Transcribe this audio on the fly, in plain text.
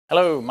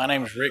Hello, my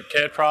name is Rick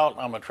Tetreault.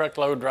 I'm a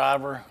truckload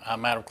driver.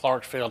 I'm out of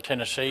Clarksville,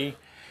 Tennessee.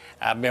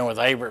 I've been with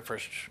Averitt for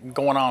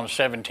going on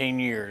 17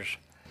 years.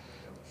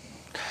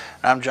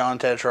 I'm John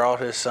Tetrault,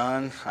 his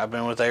son. I've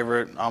been with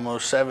Averitt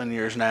almost 7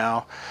 years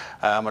now.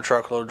 I'm a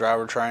truckload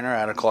driver trainer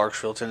out of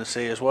Clarksville,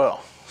 Tennessee as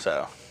well.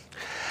 So,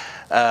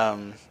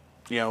 um,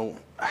 you know,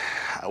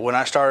 when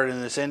I started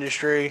in this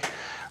industry,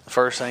 the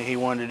first thing he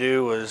wanted to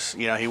do was,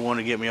 he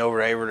wanted to get me over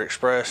to Averitt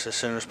Express as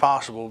soon as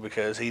possible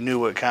because he knew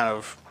what kind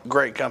of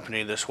great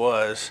company this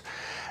was.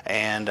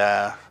 And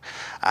I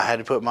had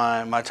to put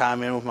my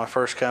time in with my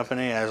first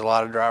company, as a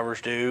lot of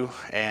drivers do,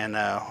 and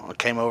I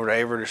came over to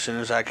Averitt as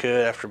soon as I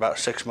could after about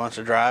 6 months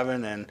of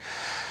driving, and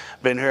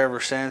been here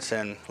ever since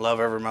and love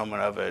every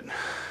moment of it.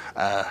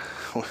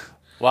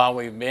 While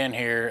we've been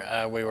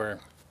here, we were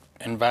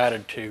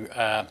invited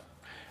to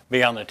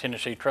be on the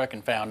Tennessee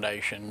Trucking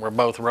Foundation. We're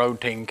both road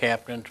team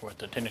captains with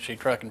the Tennessee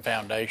Trucking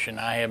Foundation.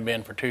 I have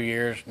been for 2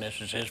 years, and this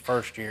is his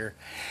first year,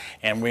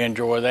 and we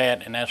enjoy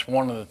that. And that's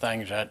one of the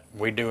things that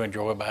we do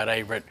enjoy about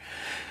Averitt.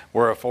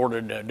 We're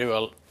afforded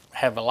to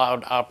have a lot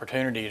of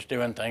opportunities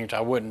doing things I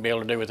wouldn't be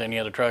able to do with any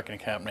other trucking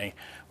company.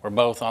 We're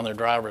both on the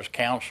Drivers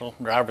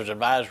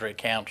Advisory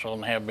Council,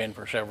 and have been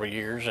for several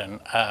years,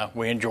 and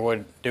we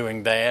enjoy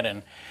doing that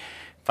and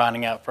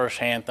finding out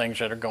firsthand things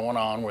that are going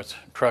on with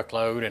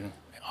truckload and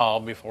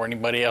all before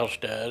anybody else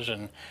does,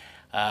 and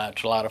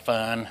it's a lot of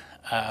fun.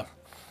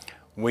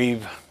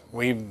 We've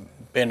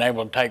been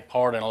able to take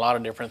part in a lot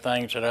of different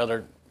things that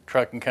other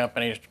trucking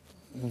companies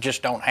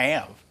just don't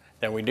have,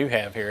 that we do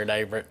have here at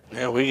Averitt.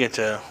 Yeah, we get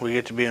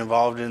to be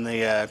involved in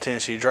the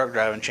Tennessee Truck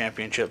Driving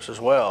Championships as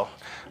well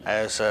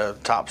as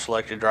top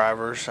selected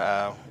drivers.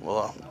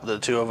 Well, the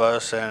two of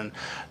us and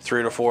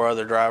 3 to 4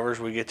 other drivers,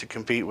 we get to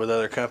compete with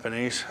other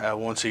companies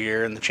once a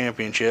year in the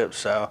championships.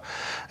 So,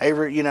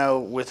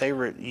 Averitt, with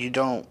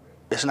Averitt,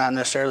 it's not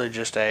necessarily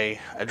just a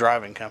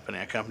driving company,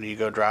 a company you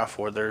go drive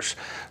for. There's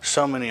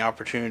so many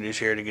opportunities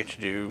here to get to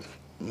do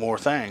more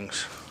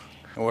things.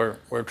 We're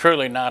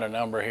truly not a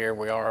number here.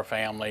 We are a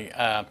family.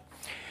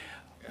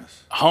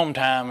 Home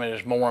time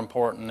is more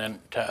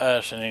important to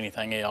us than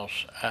anything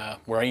else.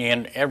 We're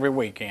in every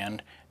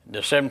weekend.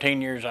 The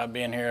 17 years I've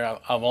been here,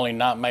 I've only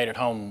not made it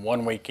home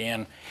one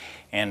weekend,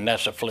 and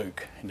that's a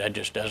fluke. That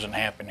just doesn't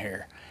happen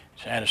here.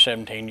 So out of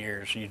 17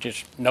 years,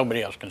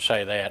 nobody else can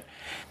say that.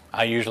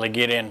 I usually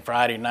get in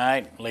Friday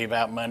night, leave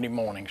out Monday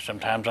morning.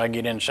 Sometimes I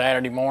get in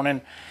Saturday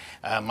morning.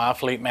 My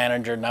fleet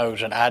manager knows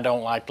that I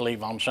don't like to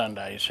leave on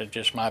Sundays. It's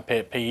just my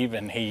pet peeve,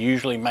 and he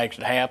usually makes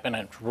it happen.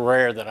 It's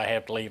rare that I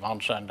have to leave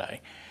on Sunday.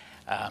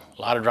 A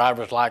lot of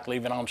drivers like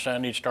leaving on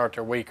Sunday, start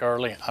their week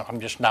early. I'm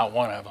just not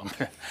one of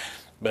them.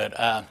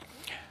 But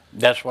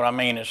that's what I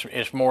mean.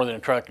 It's more than a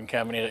trucking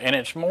company, and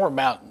it's more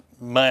about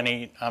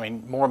money. I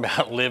mean, more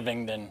about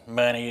living than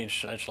money.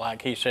 It's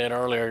like he said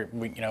earlier.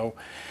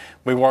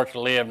 We work to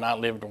live, not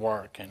live to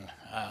work, and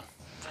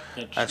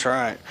that's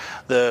right.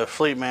 The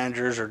fleet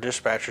managers or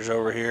dispatchers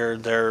over here,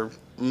 they're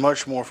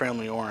much more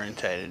family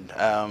orientated.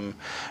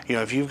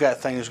 If you've got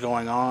things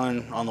going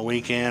on the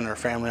weekend or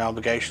family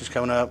obligations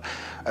coming up,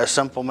 a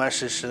simple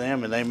message to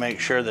them and they make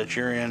sure that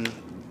you're in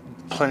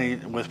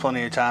with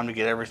plenty of time to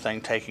get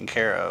everything taken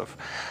care of.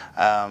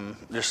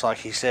 Just like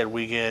he said,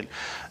 we get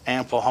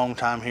ample home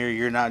time here.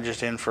 You're not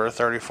just in for a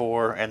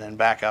 34 and then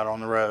back out on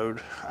the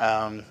road.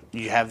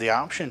 You have the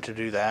option to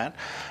do that,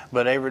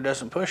 but Averitt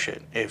doesn't push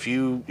it. If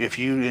you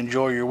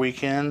enjoy your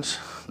weekends,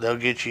 they'll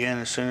get you in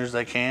as soon as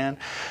they can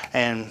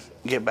and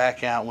get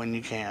back out when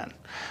you can.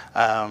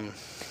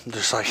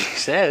 Just like he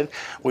said,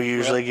 we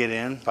usually get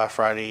in by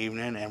Friday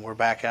evening and we're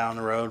back out on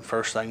the road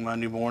first thing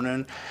Monday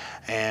morning.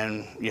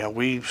 And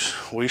we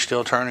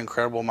still turn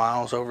incredible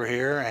miles over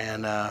here,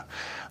 and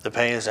the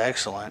pay is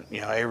excellent.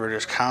 Averitt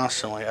is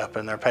constantly up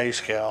in their pay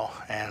scale,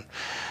 and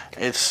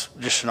it's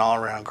just an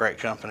all-around great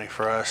company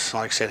for us.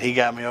 Like I said, he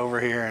got me over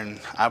here,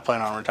 and I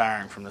plan on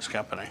retiring from this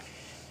company.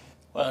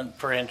 Well,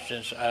 for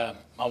instance,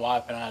 my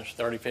wife and I's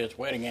 35th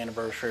wedding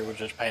anniversary was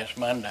this past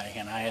Monday,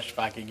 and I asked if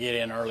I could get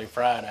in early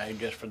Friday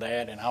just for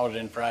that, and I was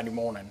in Friday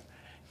morning.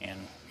 And,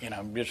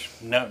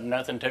 just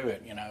nothing to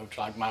it. It's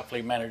like my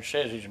fleet manager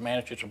says, he's a man,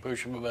 it's just a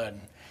push of a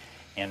button.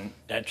 And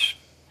that's,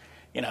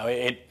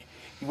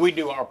 we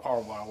do our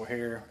part while we're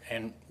here,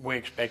 and we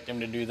expect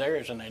them to do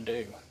theirs, and they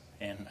do.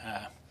 And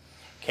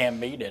can't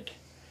beat it.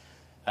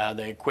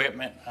 The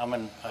equipment, I'm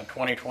in a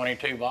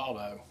 2022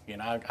 Volvo.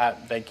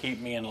 They keep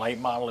me in late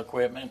model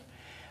equipment.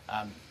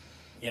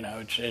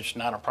 It's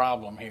not a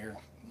problem here.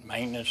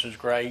 Maintenance is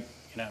great.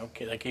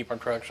 They keep our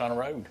trucks on the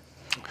road.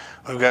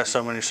 We've got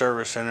so many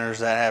service centers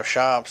that have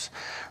shops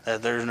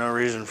that there's no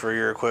reason for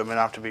your equipment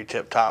not to be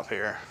tip-top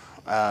here.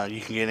 You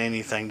can get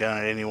anything done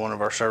at any one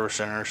of our service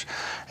centers,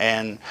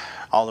 and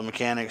all the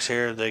mechanics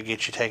here, they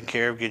get you taken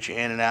care of, get you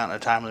in and out in a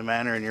timely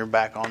manner, and you're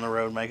back on the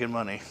road making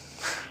money.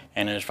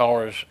 And as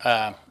far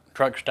as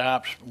truck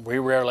stops, we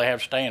rarely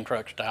have staying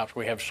truck stops.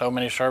 We have so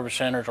many service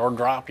centers or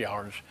drop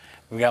yards.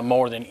 We've got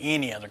more than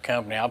any other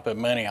company. I'll put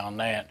money on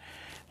that.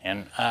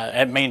 And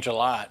it means a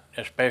lot,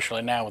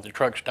 especially now with the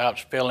truck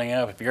stops filling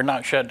up. If you're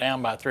not shut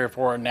down by 3 or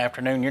 4 in the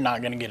afternoon, you're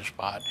not going to get a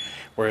spot.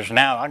 Whereas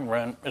now I can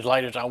run as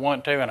late as I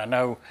want to, and I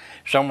know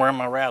somewhere in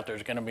my route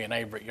there's going to be an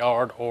Averitt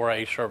yard or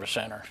a service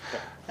center.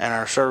 And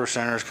our service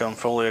centers come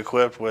fully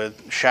equipped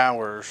with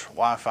showers,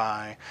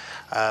 Wi-Fi,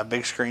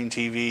 big screen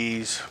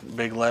TVs,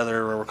 big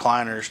leather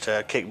recliners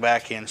to kick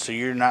back in. So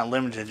you're not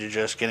limited to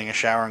just getting a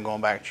shower and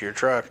going back to your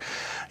truck.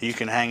 You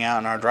can hang out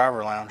in our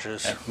driver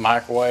lounges. And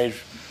microwaves,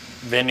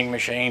 vending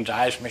machines,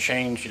 ice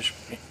machines, just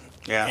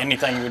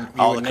anything you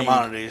all would the need.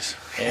 commodities.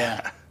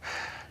 Yeah.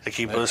 To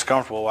keep us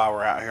comfortable while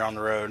we're out here on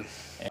the road.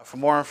 For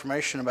more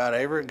information about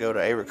Averitt, go to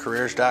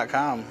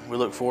averittcareers.com. We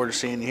look forward to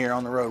seeing you here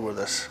on the road with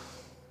us.